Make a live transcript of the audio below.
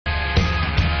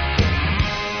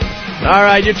All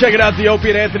right, you're checking out the Opie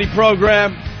and Anthony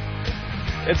program.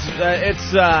 It's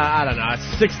I don't know,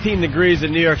 it's 16 degrees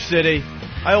in New York City.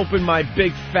 I opened my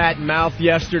big fat mouth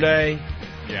yesterday.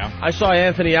 Yeah. I saw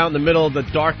Anthony out in the middle of the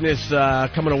darkness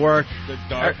coming to work. The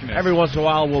darkness. Every once in a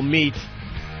while we'll meet.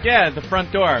 Yeah, the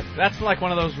front door. That's like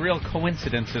one of those real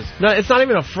coincidences. No, it's not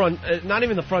even not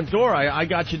even the front door. I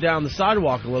got you down the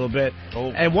sidewalk a little bit.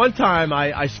 Oh. And one time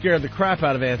I scared the crap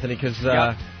out of Anthony because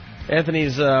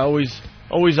Anthony's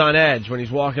always on edge when he's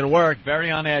walking to work.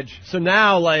 Very on edge. So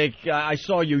now, like, I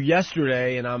saw you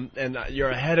yesterday, and you're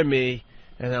ahead of me,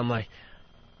 and I'm like,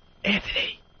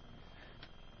 Anthony.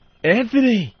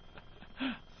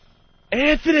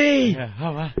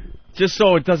 Yeah. Just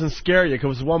so it doesn't scare you,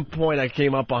 because at one point I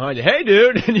came up behind you, hey,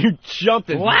 dude, and you jumped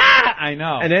in. I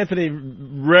know. And Anthony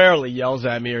rarely yells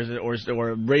at me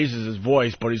or raises his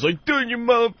voice, but he's like, dude, you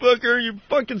motherfucker, you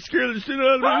fucking scared the shit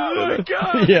out of me. Oh, my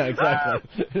God. Yeah,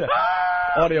 exactly. Yeah.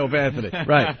 Audio of Anthony.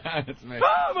 Right. That's me.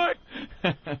 Oh, my.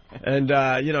 And,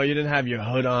 you didn't have your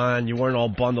hood on. You weren't all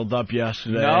bundled up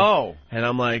yesterday. No. And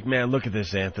I'm like, man, look at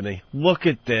this, Anthony. Look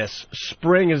at this.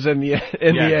 Spring is in the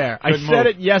air. I said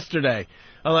it yesterday.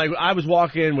 I'm like, I was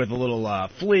walking with a little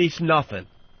fleece, nothing.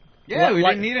 Yeah, we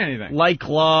didn't need anything. Light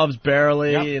gloves,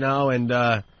 barely, Yep.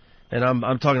 and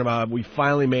I'm talking about we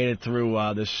finally made it through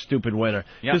this stupid winter.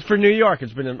 Yep. Because for New York,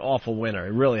 it's been an awful winter.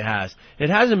 It really has.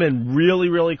 It hasn't been really,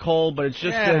 really cold, but it's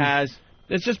just it has.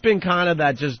 It's just been kind of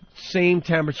that just same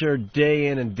temperature day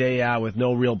in and day out with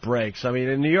no real breaks. I mean,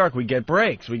 in New York, we get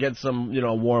breaks. We get some,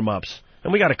 warm-ups.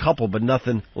 And we got a couple, but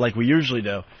nothing like we usually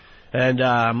do. And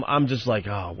I'm just like,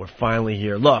 oh, we're finally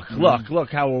here. Look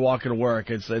how we're walking to work.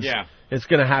 It's going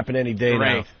to happen any day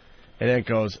now. And then it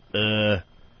goes,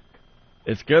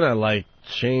 it's going to,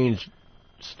 change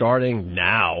starting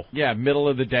now. Yeah, middle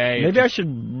of the day. Maybe I should,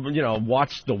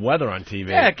 watch the weather on TV.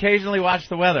 Yeah, occasionally watch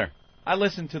the weather. I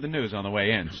listened to the news on the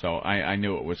way in, so I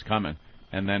knew it was coming.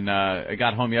 And then I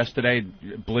got home yesterday,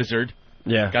 blizzard.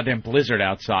 Yeah. Goddamn blizzard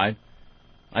outside.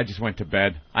 I just went to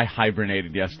bed. I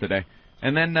hibernated yesterday.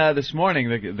 And then this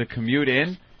morning, the commute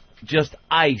in, just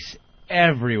ice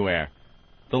everywhere.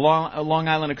 The Long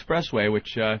Island Expressway,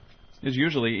 which is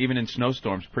usually, even in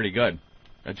snowstorms, pretty good.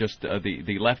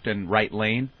 The left and right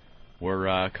lane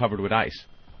were covered with ice.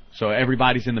 So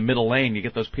everybody's in the middle lane. You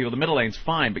get those people. The middle lane's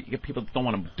fine, but you get people that don't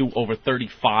want to do over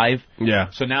 35. Yeah.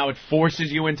 So now it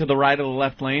forces you into the right or the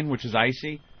left lane, which is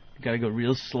icy. You got to go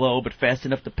real slow, but fast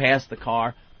enough to pass the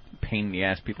car. Pain in the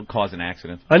ass, people causing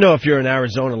accidents. I know if you're in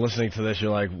Arizona listening to this,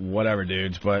 you're like, whatever,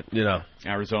 dudes, but,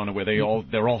 Arizona, where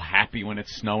they're all happy when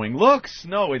it's snowing. Look,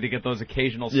 snow, where they get those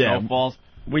occasional snowfalls.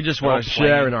 We just want to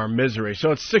share in our misery.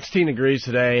 So it's 16 degrees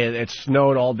today, and it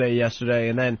snowed all day yesterday,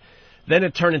 and then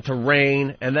it turned into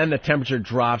rain, and then the temperature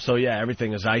dropped, so,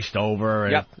 everything is iced over,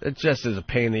 and it just is a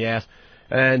pain in the ass.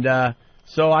 And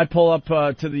so I pull up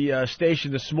to the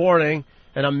station this morning,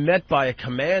 and I'm met by a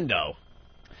commando.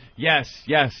 Yes.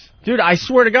 Dude, I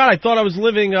swear to God, I thought I was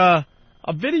living a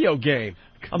video game.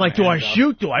 I'm like, do I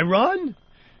shoot? Do I run?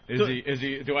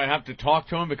 Do I have to talk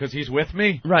to him because he's with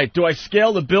me? Right. Do I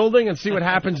scale the building and see what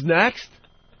happens next?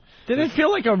 Did it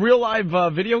feel like a real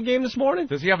live video game this morning?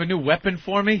 Does he have a new weapon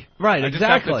for me? Right, I exactly.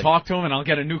 just have to talk to him and I'll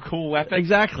get a new cool weapon?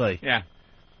 Exactly. Yeah.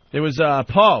 It was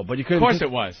Poe, but you couldn't... Of course it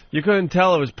was. You couldn't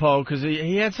tell it was Poe because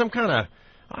he had some kind of...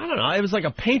 I don't know. It was like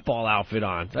a paintball outfit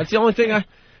on. That's the only thing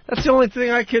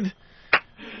I could...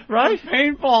 Right? A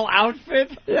paintball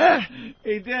outfit? Yeah.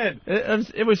 He did.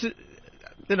 It was,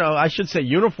 I should say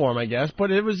uniform, I guess,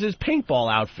 but it was his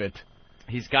paintball outfit.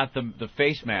 He's got the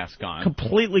face mask on.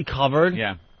 Completely covered.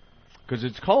 Yeah. Because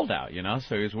it's cold out,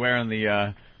 so he was wearing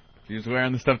the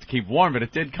stuff to keep warm, but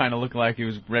it did kind of look like he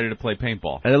was ready to play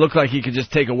paintball. And it looked like he could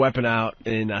just take a weapon out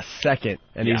in a second,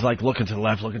 and he's like looking to the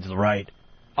left, looking to the right.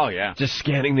 Oh, yeah. Just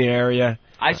scanning the area.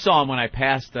 I saw him when I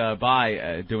passed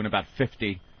by doing about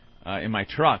 50 in my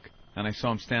truck, and I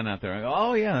saw him standing out there. I go,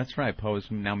 oh, yeah, that's right. Poe's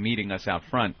now meeting us out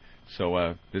front,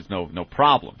 so there's no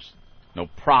problems. No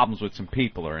problems with some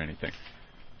people or anything.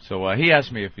 So he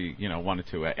asked me if he wanted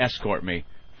to escort me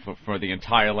for the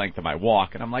entire length of my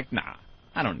walk, and I'm like, nah,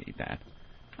 I don't need that.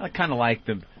 I kind of like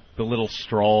the little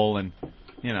stroll, and,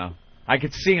 I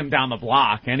could see him down the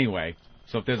block anyway.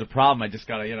 So if there's a problem, I just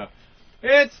got to,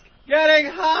 it's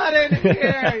getting hot in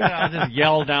here. I'll just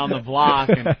yell down the block,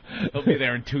 and he'll be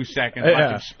there in 2 seconds. I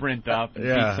can sprint up and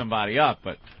beat somebody up,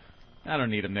 but I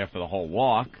don't need him there for the whole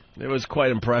walk. It was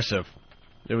quite impressive.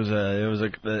 It was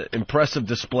a impressive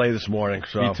display this morning.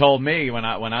 So he told me when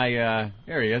I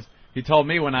here he is. He told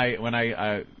me when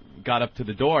I got up to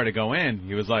the door to go in,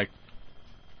 he was like,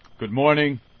 "Good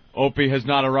morning. Opie has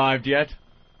not arrived yet."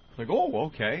 It's like, oh,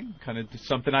 okay. Kind of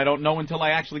something I don't know until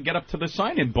I actually get up to the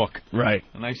sign-in book. Right.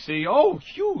 And I see, oh,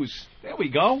 Hughes. There we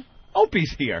go.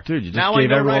 Opie's here. Dude, you just now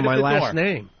gave everyone right my last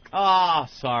name. Ah,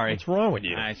 sorry. What's wrong with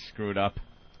you? I screwed up.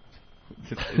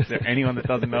 Is there anyone that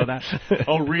doesn't know that?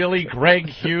 Oh, really? Greg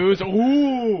Hughes?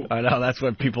 Ooh! I know, that's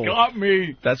what people... Got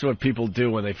me! That's what people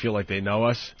do when they feel like they know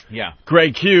us. Yeah.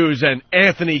 Greg Hughes and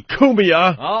Anthony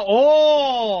Cumia.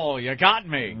 Oh, you got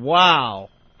me. Wow.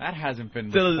 That hasn't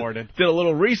been reported. Did a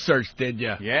little research, did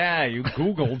you? Yeah, you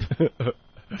Googled.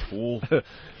 Fool.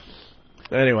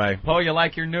 Anyway. Oh, you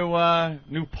like your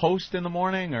new post in the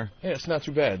morning, or? Yeah, it's not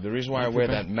too bad. The reason why I wear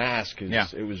that mask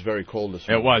is it was very cold this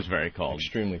morning. It was very cold.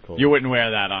 Extremely cold. You wouldn't wear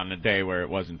that on a day where it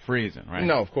wasn't freezing, right?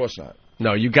 No, of course not.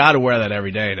 No, you got to wear that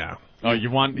every day now. Oh,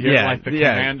 you like the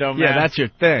commando mask? Yeah, that's your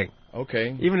thing.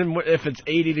 Okay. Even if it's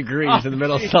 80 degrees in the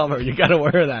middle of summer, you got to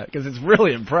wear that because it's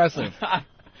really impressive.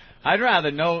 I'd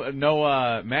rather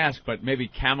no mask, but maybe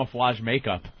camouflage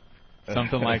makeup.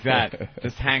 Something like that.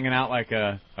 Just hanging out like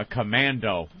a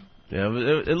commando. Yeah,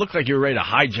 it looked like you were ready to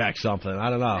hijack something. I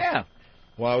don't know. Yeah.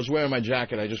 Well, I was wearing my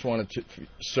jacket. I just wanted to...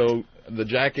 So, the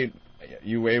jacket,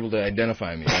 you were able to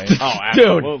identify me, right? Oh,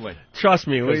 absolutely. Dude, trust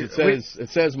me. It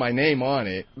says my name on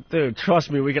it. Dude, trust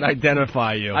me, we can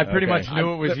identify you. I pretty much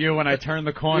knew it was you when I turned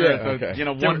the corner,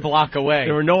 one block away.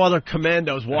 There were no other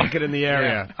commandos walking in the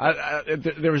area.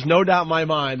 There was no doubt in my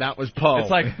mind that was Poe. It's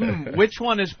like, which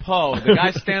one is Poe? The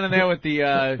guy standing there with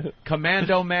the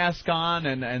commando mask on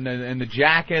and the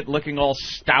jacket, looking all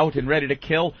stout and ready to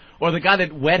kill, or the guy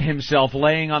that wet himself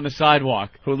laying on the sidewalk,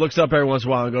 who looks up every once in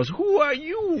a while and goes, "Who are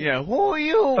you?" Yeah, who are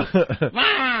you?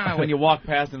 When you walk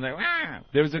past him,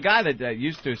 there was a guy that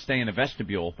used to stay in a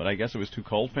vestibule, but I guess it was too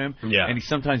cold for him. Yeah. And he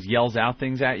sometimes yells out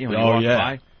things at you when you walk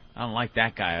by. I don't like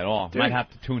that guy at all. Dude, might have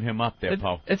to tune him up there,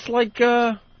 Poe. It's like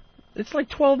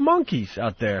 12 monkeys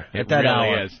out there at that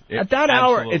hour. Is. At that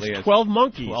hour, it's 12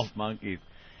 monkeys. 12 monkeys.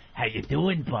 How you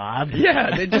doing, Bob?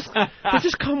 Yeah, they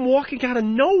just come walking out of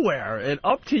nowhere and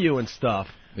up to you and stuff.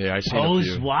 Yeah, I see.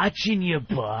 Poe's watching you,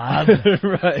 Bob.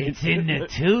 Right. It's in the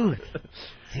tooth.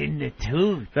 It's in the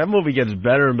tooth. That movie gets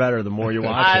better and better the more you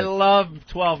watch it. I love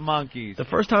 12 Monkeys. The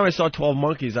first time I saw 12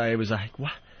 Monkeys, I was like,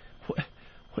 what?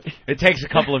 It takes a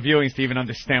couple of viewings to even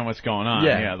understand what's going on.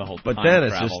 Yeah, the whole time. But then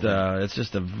it's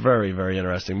just a very, very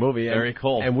interesting movie. Very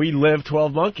cool. And we live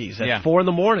 12 Monkeys at 4 in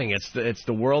the morning. It's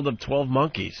the world of 12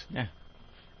 Monkeys. Yeah.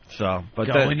 So, but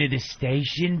going to the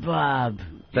station, Bob.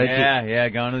 Yeah,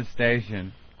 going to the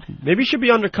station. Maybe you should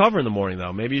be undercover in the morning,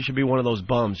 though. Maybe you should be one of those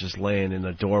bums just laying in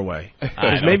the doorway.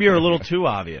 Because maybe you're a little too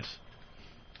obvious.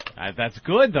 That's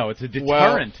good, though. It's a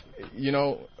deterrent.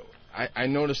 Well, I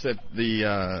noticed that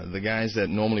the guys that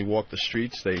normally walk the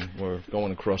streets, they were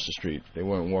going across the street. They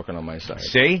weren't walking on my side.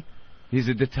 See? He's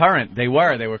a deterrent. They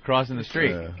were crossing the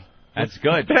street. That's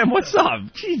good. Ben, what's up?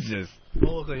 Jesus. You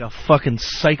look like a fucking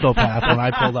psychopath when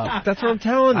I pulled up. That's what I'm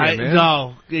telling you, man.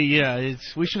 No, yeah,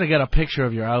 we should have got a picture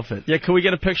of your outfit. Yeah, can we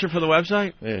get a picture for the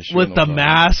website? Yeah, sure. With the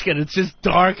mask, and it's just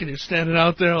dark, and you're standing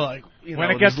out there like, when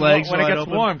it gets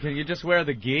warm, can you just wear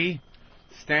the gi?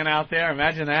 Stand out there.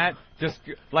 Imagine that. Just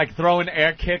like throwing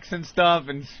air kicks and stuff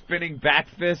and spinning back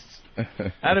fists.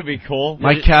 That'd be cool.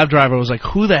 My cab driver was like,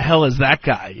 "Who the hell is that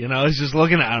guy?" You know, he's just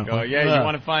looking at him. Oh, yeah, you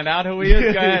want to find out who he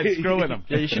is? Go ahead, screw with him.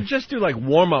 Yeah, you should just do like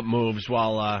warm-up moves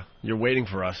while you're waiting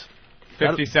for us.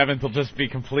 57th will just be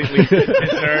completely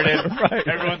deserted. Right.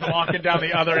 Everyone's walking down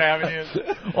the other avenues.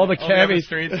 All the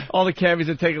cabbies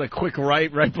are taking a quick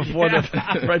right before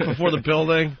the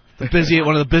building.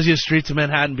 One of the busiest streets of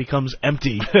Manhattan becomes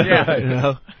empty. Yeah, you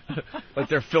know, like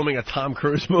they're filming a Tom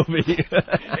Cruise movie.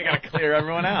 They gotta clear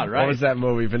everyone out, right? What was that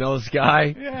movie? Vanilla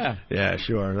Sky. Yeah. Yeah,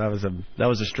 sure. That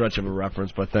was a stretch of a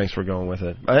reference, but thanks for going with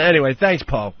it. Anyway, thanks,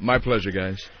 Paul. My pleasure,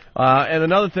 guys. And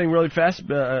another thing, really fast,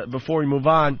 before we move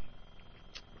on,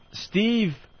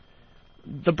 Steve,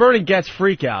 the Bernie Goetz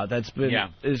freakout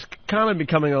is kind of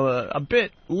becoming a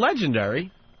bit legendary.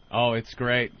 Oh, it's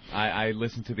great. I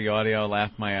listened to the audio,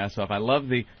 laughed my ass off. I love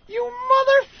the, you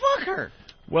motherfucker!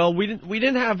 Well, we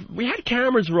had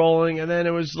cameras rolling, and then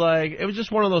it was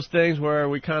just one of those things where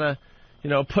we kind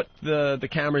of, put the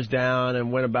cameras down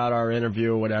and went about our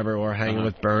interview or whatever, or hanging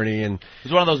with Bernie. And it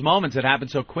was one of those moments that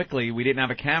happened so quickly, we didn't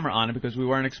have a camera on it because we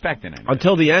weren't expecting it.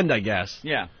 Until the end, I guess.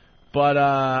 Yeah. But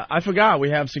I forgot we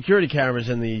have security cameras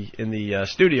in the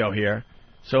studio here.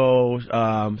 So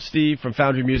Steve from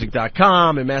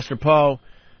FoundryMusic.com and Master Poe,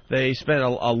 they spent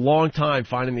a long time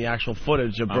finding the actual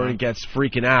footage of Bernie Goetz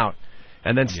freaking out,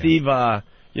 and then Steve,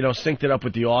 synced it up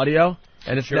with the audio,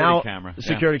 And it's Security now camera,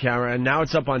 yeah. security camera, and now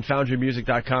it's up on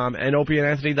FoundryMusic.com and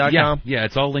OpieandAnthony.com. Yeah,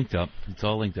 it's all linked up.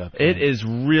 It is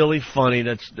really funny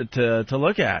to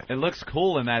look at. It looks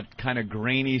cool in that kind of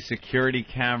grainy security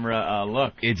camera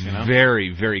look. It's you know? very,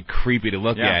 very creepy to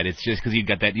look Yeah. at. It's just because you've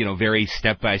got that, very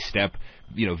step-by-step,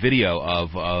 video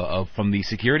of from the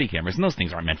security cameras. And those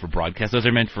things aren't meant for broadcast. Those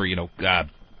are meant for,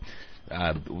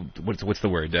 what's the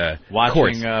word?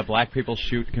 Watching black people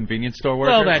shoot convenience store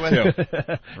workers. Well, that too.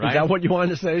 Right? Is that what you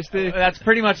wanted to say, Steve? That's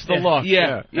pretty much the look.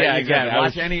 Yeah, Again, exactly.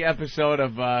 watch any episode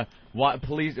of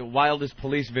wildest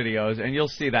police videos, and you'll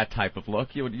see that type of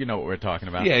look. You know what we're talking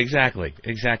about. Yeah, exactly.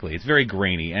 It's very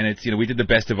grainy, and it's we did the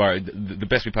best of the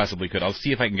best we possibly could. I'll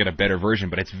see if I can get a better version,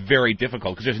 but it's very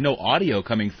difficult because there's no audio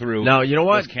coming through. No, you know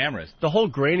what? Those cameras. The whole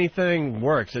grainy thing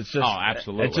works. It's just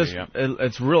absolutely. It's just yeah.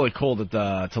 it's really cool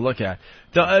to look at.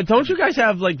 Don't you guys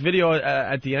have video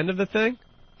at the end of the thing?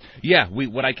 Yeah,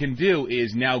 what I can do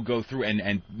is now go through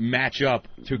and match up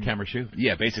 2-camera shoot.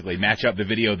 Yeah, basically match up the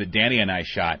video that Danny and I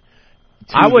shot.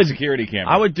 The security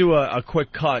camera. I would do a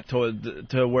quick cut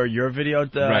to where your video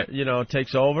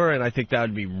takes over, and I think that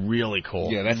would be really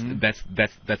cool. Yeah, that's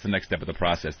the next step of the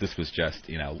process. This was just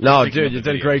No, dude, you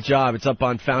did a great job. It's up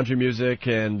on Foundry Music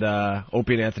and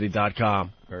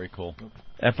OpieandAnthony.com. Very cool.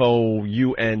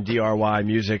 FOUNDRY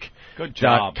music.com. Good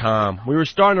job. We were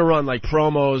starting to run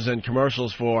promos and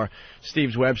commercials for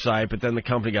Steve's website, but then the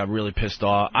company got really pissed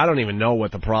off. I don't even know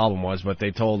what the problem was, but they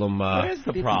told them what is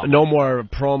the problem? No more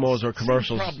promos or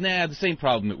commercials. The same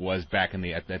problem it was back in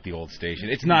at the old station.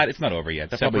 It's not over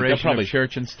yet. Separation of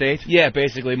church and state? Yeah,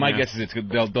 basically. My guess is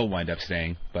they'll wind up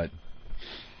staying, but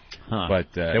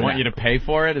they want you to pay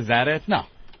for it. Is that it? No.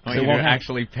 They won't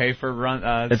actually pay for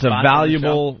it's a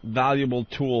valuable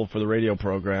tool for the radio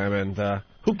program, and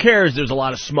who cares? There's a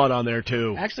lot of smut on there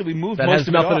too. Actually, we moved that most has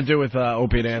of nothing it to do with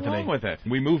Opie and Anthony. What's wrong with it?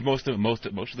 We moved most of the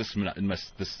smut.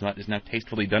 The smut is now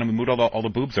tastefully done, and we moved all the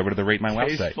boobs over to the Rate My Wow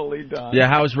site. Tastefully done. Yeah,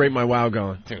 how is Rate My Wow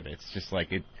going? Dude, it's just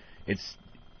it's.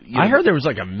 I heard there was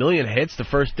 1 million hits the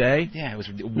first day. Yeah, it was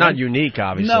not unique,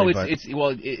 obviously. No,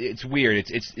 it's weird.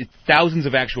 It's thousands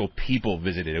of actual people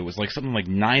visited. It was something like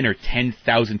 9,000 or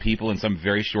 10,000 people in some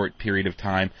very short period of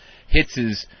time. Hits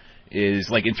is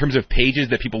in terms of pages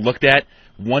that people looked at,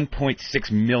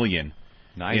 1.6 million.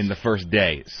 Nice. In the first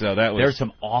day, so that was. There's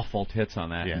some awful tits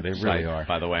on that. Yeah, they really are.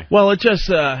 By the way. Well, it just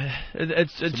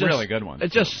it's just really good ones.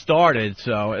 It just started,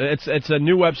 so it's a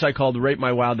new website called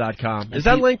RateMyWow.com. Is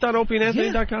that linked on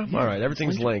OpieandAnthony.com? Yeah. All right,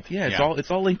 everything's linked. Yeah,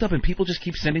 it's all linked up, and people just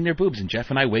keep sending their boobs. And Jeff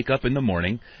and I wake up in the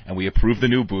morning and we approve the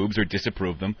new boobs or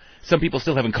disapprove them. Some people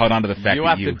still haven't caught on to the fact you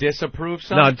that have to disapprove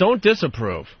some. No, don't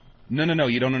disapprove. No,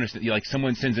 you don't understand.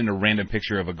 Someone sends in a random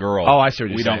picture of a girl. Oh, I see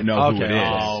what you're saying. We don't know who it is.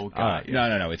 Oh, God.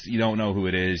 No. You don't know who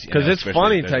it is. Because it's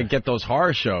funny to get those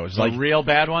horror shows. The real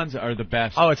bad ones are the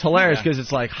best. Oh, it's hilarious because it's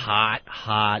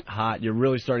hot. You're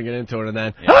really starting to get into it, and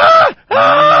then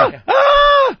oh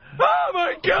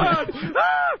my God!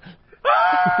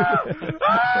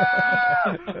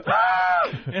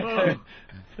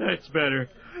 That's better.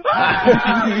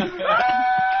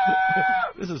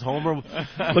 This is Homer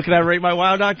looking at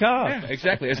RateMyWow.com. Yeah,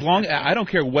 exactly. I don't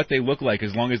care what they look like,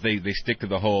 as long as they stick to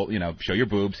the whole, show your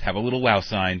boobs, have a little wow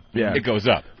sign, it goes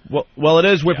up. Well, it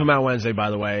is Whip 'em Out Wednesday, by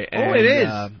the way. And, it is.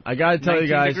 I got to tell you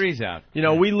guys, 19 degrees out.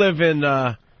 We live in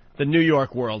the New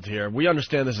York world here. We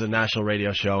understand this is a national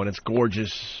radio show, and it's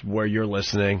gorgeous where you're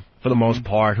listening, for the most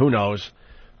part. Who knows?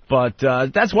 But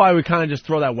that's why we kind of just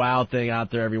throw that wow thing out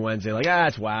there every Wednesday.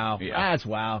 It's wow. Yeah. It's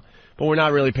wow. But we're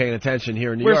not really paying attention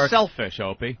here in New York. We're selfish,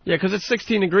 Opie. Yeah, because it's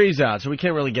 16 degrees out, so we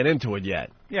can't really get into it yet.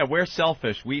 Yeah, we're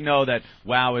selfish. We know that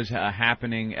WOW is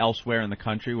happening elsewhere in the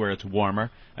country where it's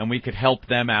warmer, and we could help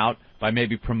them out by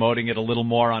maybe promoting it a little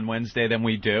more on Wednesday than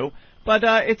we do. But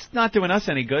it's not doing us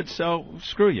any good, so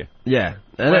screw you. Yeah.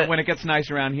 When it gets nice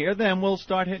around here, then we'll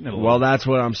start hitting it a little. Well, that's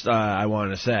what I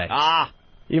wanted to say.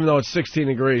 Even though it's 16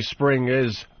 degrees, spring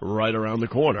is right around the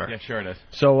corner. Yeah, sure it is.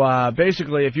 So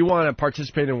basically, if you want to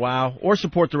participate in WOW or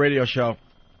support the radio show,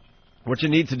 what you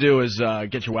need to do is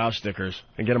get your WOW stickers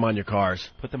and get them on your cars.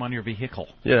 Put them on your vehicle.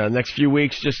 Yeah, next few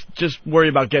weeks, just worry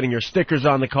about getting your stickers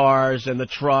on the cars and the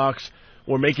trucks,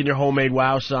 or making your homemade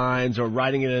WOW signs, or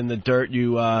writing it in the dirt,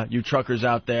 you truckers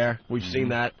out there. We've seen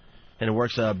that, and it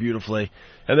works beautifully.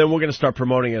 And then we're going to start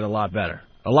promoting it a lot better.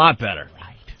 A lot better.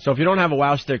 So if you don't have a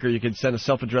WOW sticker, you can send a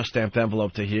self-addressed stamped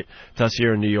envelope to us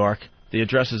here in New York. The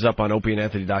address is up on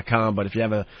OpieandAnthony.com, but if you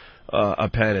have a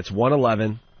pen, it's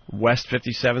 111 West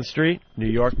 57th Street, New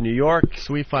York, New York.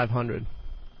 Suite 500.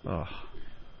 Oh,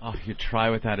 you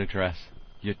try with that address.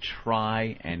 You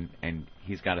try, and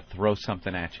he's got to throw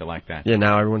something at you like that. Yeah,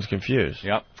 now everyone's confused.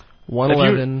 Yep.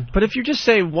 111. But if you just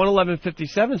say 111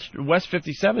 West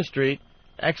 57th Street,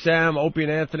 XM, Opie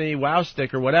and Anthony, Wow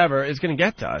Stick, or whatever, it's going to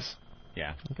get to us.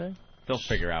 Yeah. Okay. They'll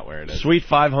figure out where it is. Suite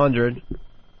 500,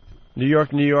 New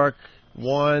York,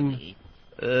 1,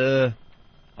 0,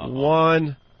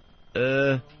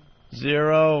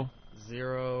 0,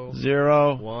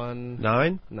 1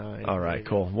 9? 9. All right,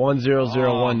 cool.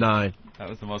 10019. That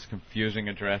was the most confusing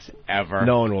address ever.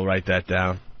 No one will write that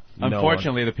down.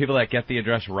 Unfortunately, the people that get the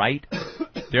address right,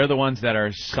 they're the ones that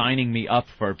are signing me up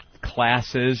for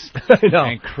classes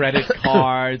and credit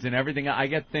cards and everything. I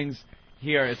get things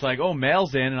here. It's like, oh,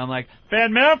 mail's in, and I'm like,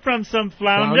 fan mail from some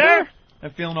flounder.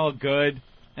 I'm feeling all good,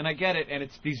 and I get it, and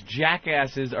it's these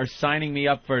jackasses are signing me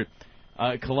up for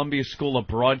Columbia School of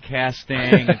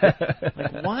Broadcasting.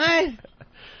 Like, what?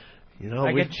 You know,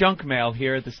 I get junk mail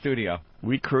here at the studio.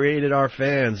 We created our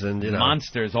fans, and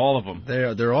monsters, all of them.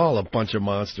 They're all a bunch of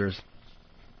monsters.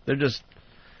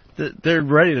 They're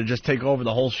ready to just take over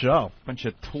the whole show. Bunch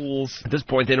of tools. At this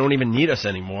point, they don't even need us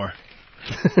anymore.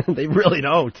 They really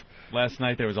don't. Last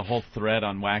night there was a whole thread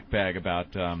on Wackbag about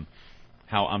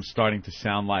how I'm starting to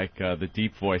sound like the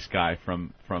deep voice guy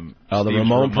from the Steve's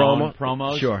Ramone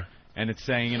promos. Sure. And it's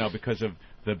saying, because of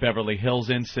the Beverly Hills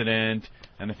incident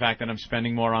and the fact that I'm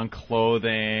spending more on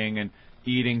clothing and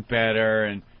eating better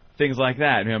and things like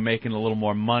that, making a little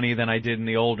more money than I did in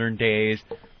the older days,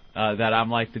 that I'm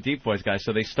like the deep voice guy.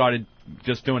 So they started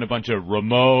just doing a bunch of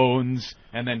Ramones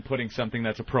and then putting something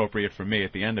that's appropriate for me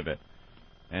at the end of it.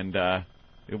 And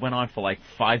it went on for like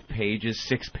 5 pages,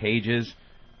 6 pages,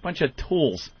 bunch of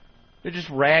tools. They're just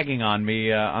ragging on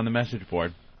me on the message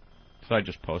board. So I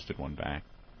just posted one back.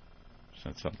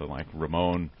 Said something like,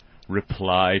 Ramone,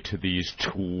 reply to these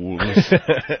tools.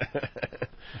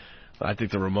 I think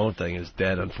the Ramone thing is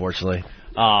dead, unfortunately.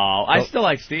 Oh, I still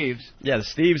like Steve's. Yeah, the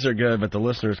Steve's are good, but the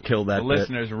listeners killed that The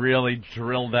listeners really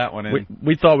drilled that one in.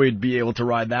 We thought we'd be able to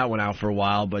ride that one out for a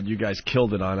while, but you guys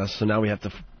killed it on us, so now we have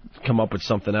to come up with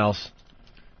something else.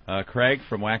 Craig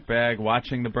from Wackbag,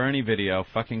 watching the Bernie video.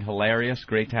 Fucking hilarious.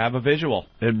 Great to have a visual.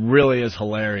 It really is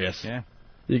hilarious. Yeah.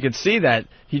 You can see that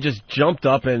he just jumped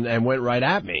up and went right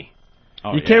at me.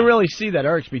 Oh, you can't really see that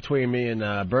irks between me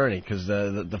and Bernie because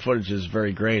the footage is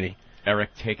very grainy. Eric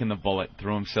taking the bullet,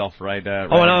 threw himself right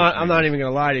and I'm not even going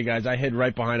to lie to you guys. I hid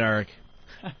right behind Eric.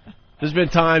 There's been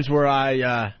times where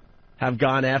I have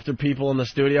gone after people in the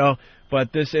studio,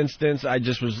 but this instance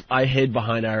I hid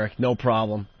behind Eric, no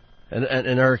problem. And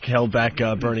Eric held back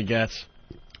Bernie Goetz.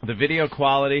 The video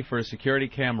quality for a security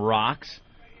cam rocks.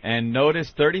 And notice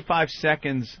 35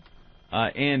 seconds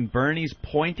in, Bernie's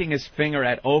pointing his finger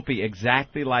at Opie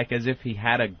exactly like as if he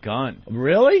had a gun.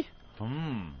 Really?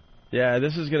 Yeah,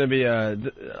 this is going to be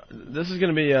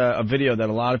a video that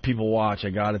a lot of people watch. I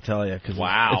got to tell you, because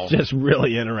it's just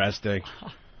really interesting.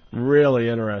 Really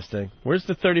interesting. Where's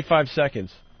the 35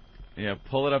 seconds? Yeah,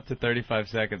 pull it up to 35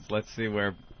 seconds. Let's see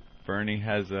where Bernie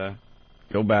has a.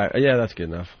 Go back. Yeah, that's good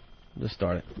enough. Just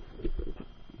start it.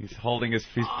 He's holding his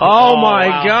fist. Oh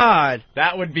my God!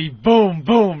 That would be boom,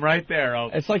 boom right there.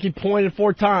 It's like he pointed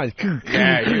 4 times.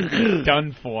 Yeah, you're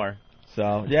done for.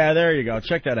 So, yeah, there you go.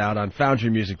 Check that out on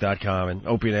FoundryMusic.com and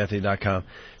OpieandAnthony.com.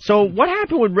 So, what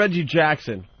happened with Reggie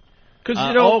Jackson? Because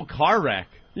car wreck.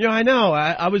 I know.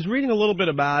 I was reading a little bit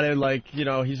about it. Like,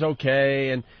 he's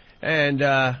okay, and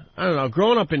I don't know.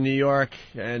 Growing up in New York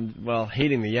and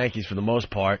hating the Yankees for the most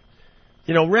part,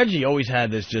 Reggie always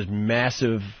had this just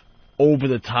massive,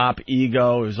 over-the-top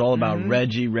ego. It was all about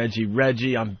Reggie.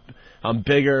 I'm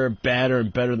bigger, badder,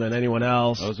 and better than anyone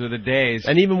else. Those were the days.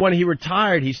 And even when he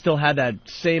retired, he still had that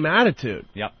same attitude.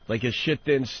 Yep. Like his shit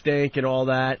didn't stink and all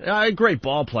that. A great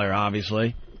ball player,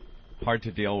 obviously. Hard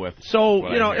to deal with. So,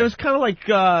 it was kind of like,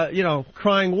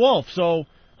 crying wolf. So,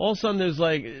 all of a sudden there's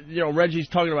like, Reggie's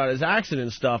talking about his accident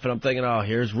and stuff, and I'm thinking, oh,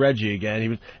 here's Reggie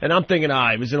again. And I'm thinking,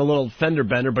 he was in a little fender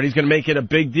bender, but he's going to make it a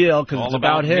big deal because it's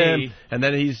about him. Me. And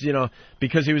then he's,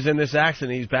 because he was in this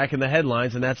accident, he's back in the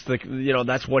headlines, and that's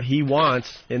that's what he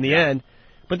wants in the end.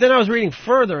 But then I was reading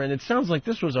further, and it sounds like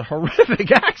this was a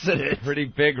horrific accident. Pretty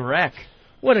big wreck.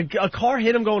 What, a car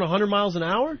hit him going 100 miles an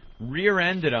hour?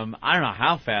 Rear-ended him. I don't know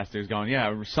how fast he was going.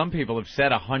 Yeah, some people have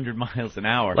said 100 miles an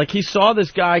hour. Like he saw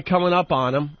this guy coming up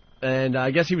on him, and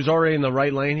I guess he was already in the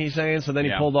right lane, he's saying, so then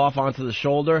he pulled off onto the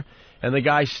shoulder, and the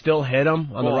guy still hit him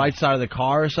on the right side of the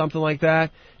car or something like that,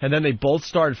 and then they both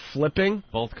started flipping.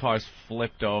 Both cars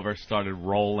flipped over, started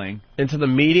rolling. Into the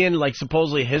median, like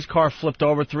supposedly his car flipped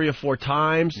over 3 or 4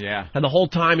 times. Yeah. And the whole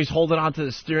time he's holding onto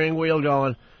the steering wheel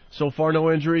going, so far no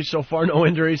injuries, so far no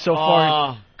injuries, so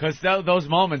far. Because those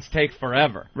moments take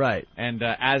forever. Right. And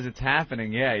as it's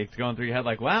happening, it's going through your head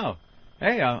like, wow,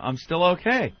 hey, I'm still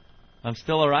okay. I'm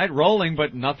still all right, rolling,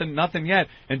 but nothing yet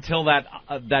until that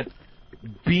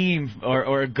beam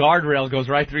or a guardrail goes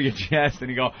right through your chest, and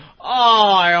you go,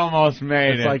 oh, I almost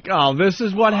made it. It's like, oh, this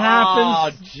is what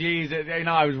happens. Oh, jeez.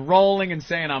 I was rolling and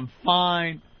saying I'm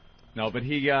fine. No, but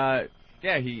he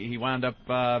wound up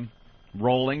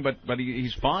rolling, but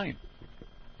he's fine.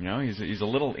 He's a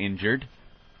little injured,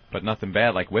 but nothing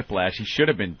bad like whiplash. He should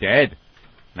have been dead.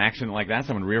 An accident like that,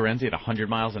 someone rear ends you at 100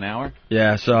 miles an hour.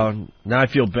 Yeah, so now I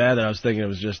feel bad that I was thinking it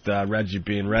was just Reggie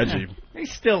being Reggie. Yeah, he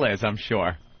still is, I'm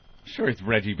sure. Sure, it's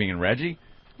Reggie being Reggie.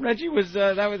 Reggie was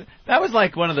that was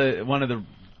like one of the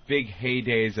big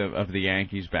heydays of the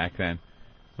Yankees back then,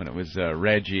 when it was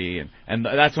Reggie and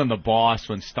that's when when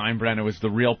Steinbrenner was the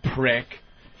real prick,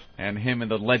 and him in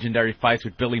the legendary fights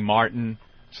with Billy Martin.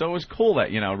 So it was cool that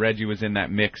Reggie was in that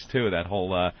mix too. That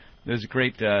whole there's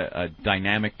great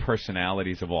dynamic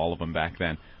personalities of all of them back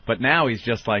then. But now he's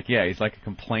just like, he's like a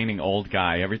complaining old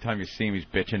guy. Every time you see him, he's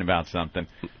bitching about something.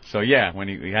 So, when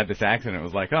he had this accident, it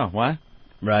was like, oh, what?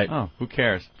 Right. Oh, who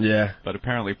cares? Yeah. But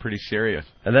apparently pretty serious.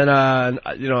 And then,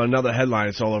 another headline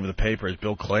that's all over the paper is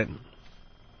Bill Clinton.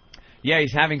 Yeah,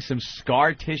 he's having some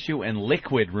scar tissue and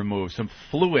liquid removed, some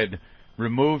fluid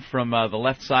removed from the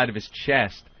left side of his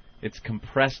chest. It's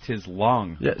compressed his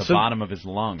lung, the bottom of his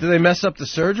lung. Do they mess up the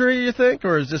surgery, you think,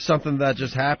 or is this something that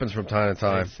just happens from time to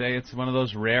time? I'd say it's one of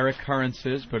those rare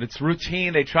occurrences, but it's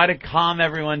routine. They try to calm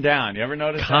everyone down. You ever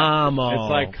notice that? It's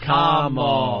like,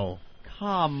 calmo.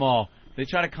 They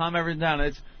try to calm everyone down.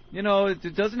 It's,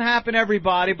 it doesn't happen to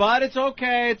everybody, but it's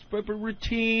okay. It's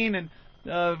routine, and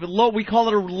we call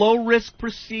it a low-risk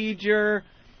procedure.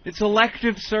 It's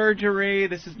elective surgery.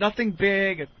 This is nothing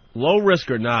big. Low risk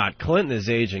or not, Clinton is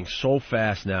aging so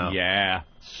fast now. Yeah.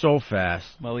 So fast.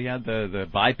 Well, he had the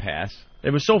bypass.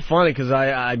 It was so funny because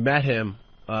I met him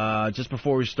just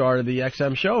before we started the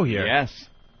XM show here. Yes.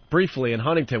 Briefly in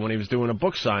Huntington when he was doing a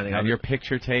book signing. Had your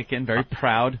picture taken, very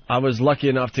proud. I was lucky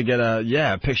enough to get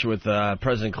a picture with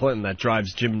President Clinton that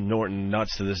drives Jim Norton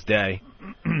nuts to this day.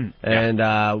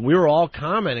 And we were all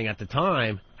commenting at the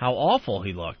time how awful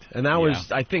he looked. And that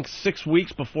was, I think, 6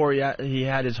 weeks before he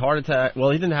had his heart attack.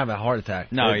 Well, he didn't have a heart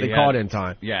attack. No, they caught it in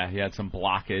time. Yeah, he had some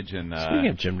blockage. And speaking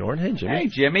of Jim Norton, hey, Jimmy. Hey,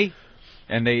 Jimmy.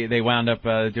 And they wound up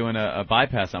doing a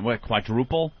bypass on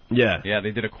quadruple? Yeah. Yeah,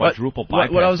 they did a quadruple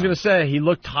bypass. What I was going to say, he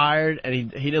looked tired and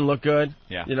he didn't look good.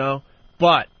 Yeah.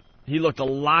 But he looked a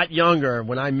lot younger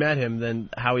when I met him than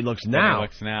how he looks now.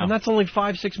 And that's only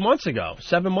 5-6 months ago,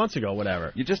 7 months ago,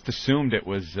 whatever. You just assumed it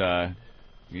was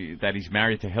that he's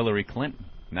married to Hillary Clinton.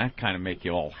 And that kind of make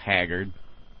you all haggard,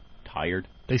 tired.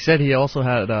 They said he also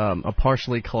had a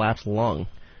partially collapsed lung.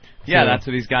 Yeah, that's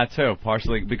what he's got, too,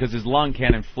 partially because his lung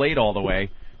can't inflate all the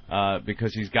way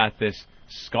because he's got this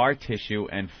scar tissue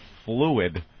and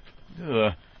fluid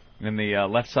in the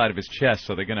left side of his chest,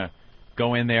 so they're going to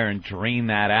go in there and drain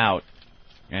that out,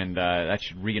 and that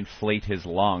should reinflate his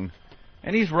lung.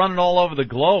 And he's running all over the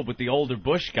globe with the older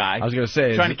Bush guy. I was going to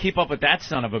say, trying to keep up with that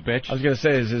son of a bitch. I was going to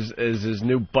say, is his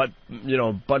new butt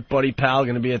buddy pal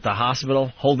going to be at the hospital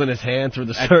holding his hand through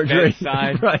the surgery?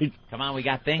 Bedside. Right. Come on, we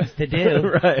got things to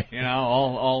do. Right.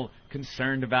 All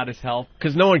concerned about his health.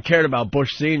 Because no one cared about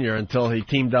Bush Sr. until he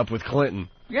teamed up with Clinton.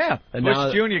 Yeah. And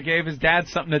Bush Jr. gave his dad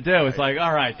something to do. It's like,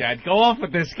 all right, Dad, go off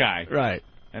with this guy. Right.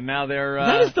 And now they're...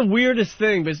 That is the weirdest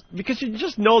thing, because you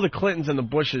just know the Clintons and the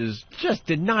Bushes just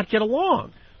did not get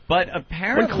along. But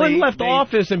apparently... When Clinton left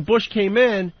office and Bush came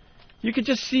in, you could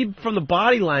just see from the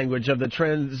body language of the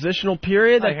transitional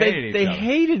period that they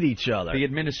hated each other. The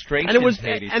administration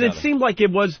hated each other. It seemed like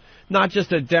it was not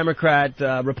just a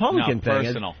Democrat-Republican thing.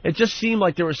 Personal. It just seemed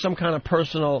like there was some kind of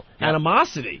personal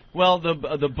animosity. Well,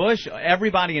 the Bush,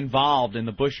 everybody involved in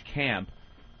the Bush camp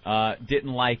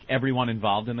didn't like everyone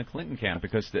involved in the Clinton camp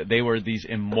because they were these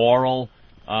immoral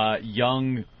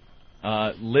young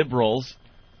liberals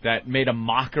that made a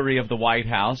mockery of the White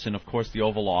House and, of course, the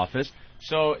Oval Office.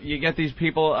 So you get these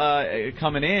people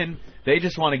coming in. They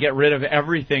just want to get rid of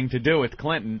everything to do with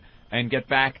Clinton and get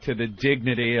back to the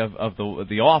dignity of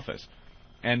the office.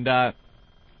 And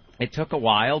it took a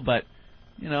while, but,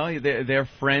 they're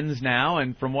friends now.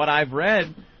 And from what I've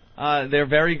read, they're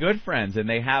very good friends. And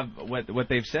they have what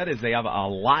they've said is they have a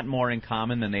lot more in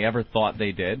common than they ever thought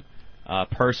they did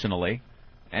personally.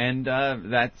 And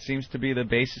that seems to be the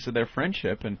basis of their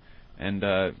friendship. And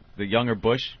the younger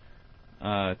Bush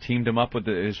teamed him up with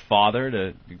his father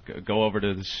to go over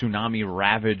to the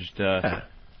tsunami-ravaged...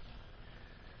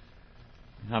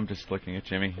 I'm just looking at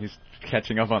Jimmy. He's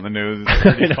catching up on the news. It's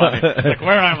pretty funny. Like,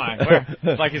 where am I?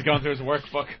 It's like he's going through his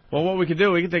workbook. Well, what we could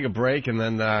do, we could take a break, and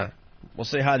then we'll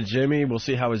say hi to Jimmy. We'll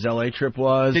see how his L.A. trip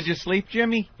was. Did you sleep,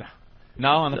 Jimmy? No,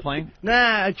 on the plane?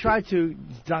 Nah, I tried to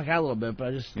knock out a little bit, but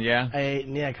I just... Yeah? I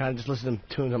kind of just listened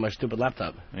to tunes on my stupid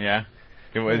laptop. Yeah?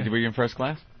 Were you in first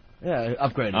class? Yeah,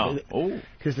 upgraded. Oh.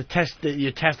 Because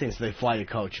you're testing, so they fly your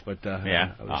coach. But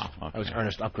yeah, I was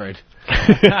earnest upgrade.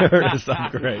 Earnest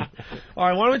upgrade. All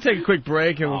right, why don't we take a quick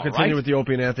break and we'll continue with the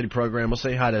Opie and Anthony program. We'll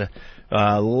say hi to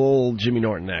little Jimmy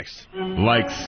Norton next. Like